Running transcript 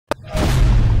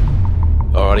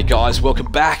Alrighty guys,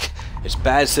 welcome back. It's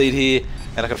Bad Seed here,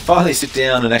 and I can finally sit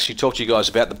down and actually talk to you guys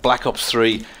about the Black Ops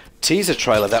 3 teaser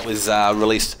trailer that was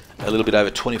released a little bit over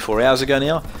 24 hours ago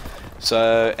now.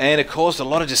 So, and it caused a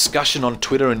lot of discussion on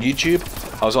Twitter and YouTube.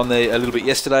 I was on there a little bit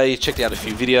yesterday, checked out a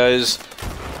few videos,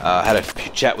 had a few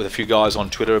chat with a few guys on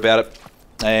Twitter about it.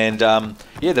 And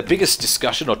yeah, the biggest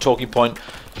discussion or talking point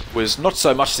was not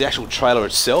so much the actual trailer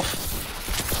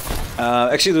itself.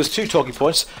 Actually, there was two talking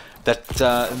points. That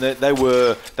they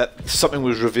were that something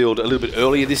was revealed a little bit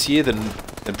earlier this year than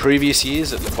previous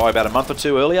years, by about a month or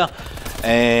two earlier.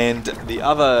 And the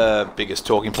other biggest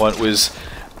talking point was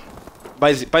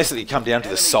basically come down to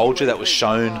the soldier that was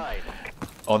shown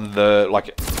on the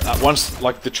once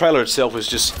the trailer itself was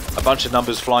just a bunch of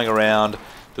numbers flying around.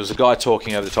 There was a guy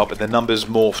talking over the top, and the numbers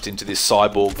morphed into this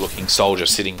cyborg-looking soldier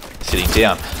sitting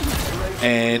down.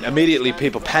 And immediately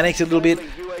people panicked a little bit,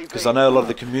 because I know a lot of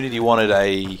the community wanted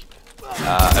a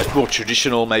more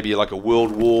traditional, maybe like a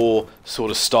World War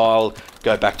sort of style,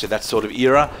 go back to that sort of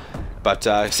era. But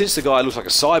since the guy looks like a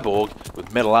cyborg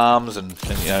with metal arms and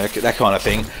you know, that kind of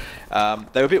thing,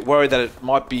 they were a bit worried that it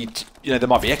might be, there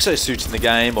might be exosuits in the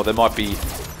game, or there might be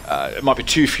it might be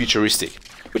too futuristic,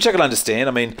 which I can understand.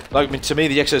 I mean, to me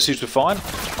the exosuits were fine.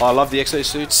 I love the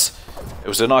exosuits. It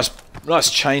was a nice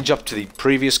change up to the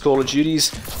previous Call of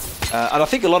Duties, and I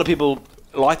think a lot of people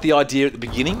liked the idea at the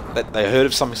beginning, that they heard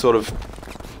of some sort of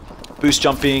boost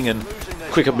jumping and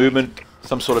quicker movement,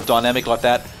 some sort of dynamic like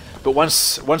that. But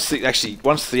once the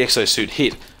exosuit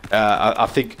hit, I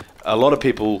think a lot of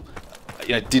people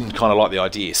didn't kind of like the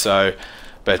idea. So,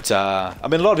 but I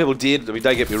mean, a lot of people did. I mean,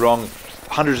 don't get me wrong,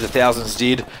 hundreds of thousands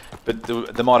did, but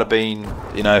there might have been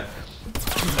a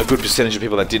good percentage of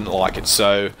people that didn't like it.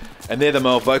 So, and they're the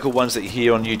more vocal ones that you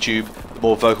hear on YouTube, the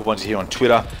more vocal ones you hear on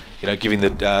Twitter, giving the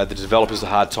developers a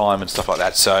hard time and stuff like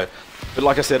that. So, but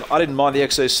like I said, I didn't mind the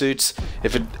exosuits.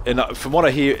 From what I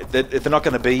hear, if they're not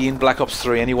going to be in Black Ops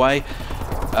 3 anyway.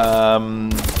 I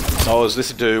was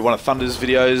listening to one of Thunder's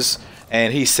videos,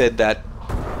 and he said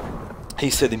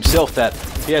himself that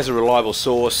he has a reliable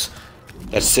source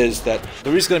that says that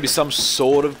there is going to be some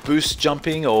sort of boost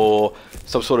jumping or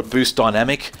some sort of boost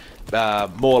dynamic.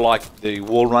 More like the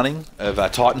wall running of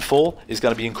Titanfall is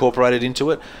going to be incorporated into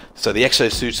it. So the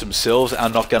exosuits themselves are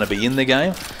not going to be in the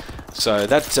game. So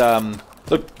that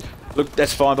look,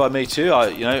 that's fine by me too.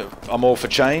 I'm all for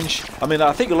change. I mean,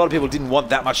 I think a lot of people didn't want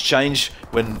that much change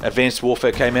when Advanced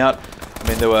Warfare came out. I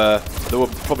mean, there were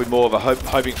probably more of a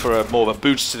hoping for more of a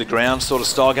boots to the ground sort of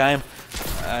style game.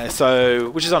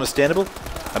 Which is understandable.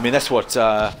 I mean, that's what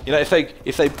if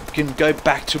they can go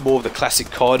back to more of the classic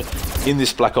COD in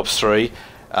this Black Ops 3,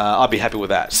 I'd be happy with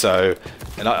that. So,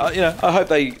 and I hope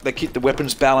they keep the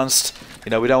weapons balanced. We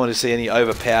don't want to see any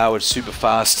overpowered, super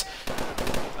fast,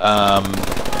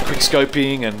 quick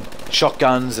scoping and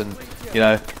shotguns and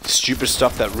stupid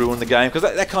stuff that ruin the game, because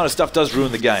that kind of stuff does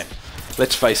ruin the game.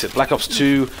 Let's face it, Black Ops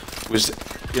 2 was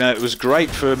it was great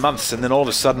for months, and then all of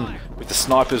a sudden, with the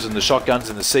snipers and the shotguns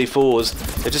and the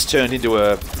C4s, it just turned into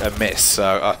a mess.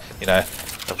 So,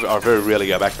 I very rarely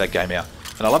go back to that game now.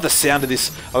 And I love the sound of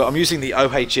this. I'm using the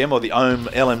OHM, or the OHM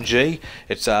LMG.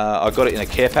 It's I got it in a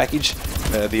care package,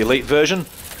 the Elite version,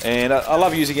 and I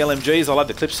love using LMGs. I love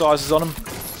the clip sizes on them. I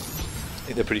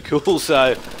think they're pretty cool.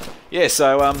 So, yeah.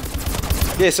 So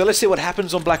let's see what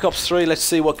happens on Black Ops 3. Let's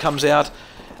see what comes out.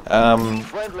 I'm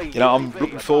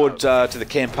looking forward to the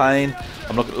campaign.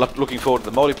 I'm looking forward to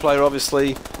the multiplayer,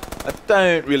 obviously. I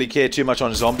don't really care too much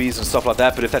on zombies and stuff like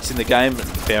that, but if that's in the game,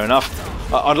 fair enough.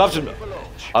 I'd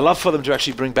love for them to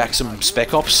actually bring back some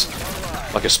Spec Ops,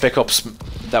 like a Spec Ops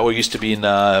that were used to be in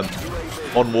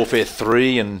Modern Warfare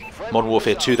 3 and Modern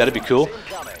Warfare 2. That'd be cool.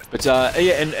 But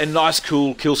yeah, and nice,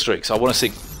 cool kill streaks. I want to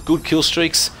see good kill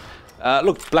streaks.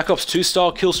 Look, Black Ops 2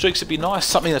 style kill streaks would be nice,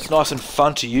 something that's nice and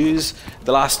fun to use.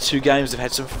 The last two games have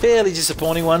had some fairly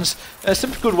disappointing ones.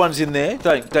 Some good ones in there,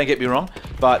 don't get me wrong.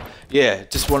 But yeah,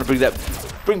 just want to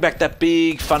bring back that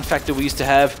big fun factor we used to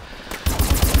have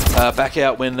back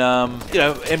out when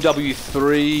MW3,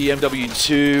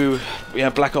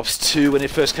 MW2, Black Ops 2 when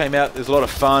it first came out. There's a lot of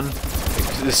fun.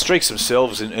 The streaks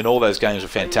themselves in all those games were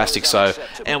fantastic. So,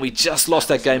 and we just lost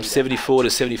that game 74 to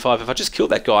 75. If I just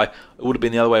killed that guy, it would have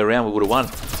been the other way around. We would have won.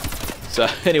 So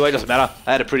anyway, it doesn't matter.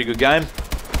 I had a pretty good game.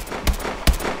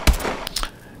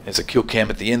 There's a kill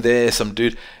cam at the end there, some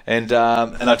dude, and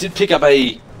I did pick up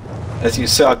as you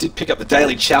saw, I did pick up the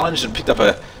daily challenge and picked up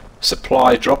a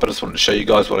supply drop. I just wanted to show you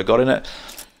guys what I got in it.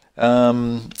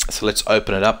 So let's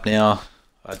open it up now.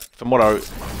 From what I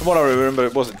remember,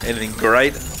 it wasn't anything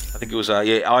great. I think it was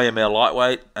IML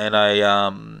lightweight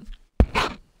and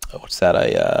what's that?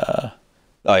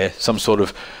 Oh yeah, some sort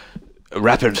of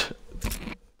rapid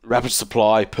rapid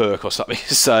supply perk or something.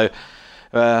 So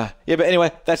yeah, but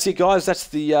anyway, that's it, guys. That's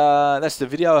the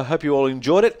video. I hope you all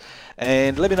enjoyed it,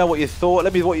 and let me know what you thought.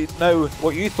 Let me know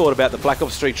what you thought about the Black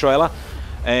Ops 3 trailer.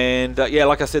 And yeah,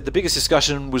 like I said, the biggest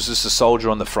discussion was just the soldier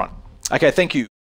on the front. Okay, thank you.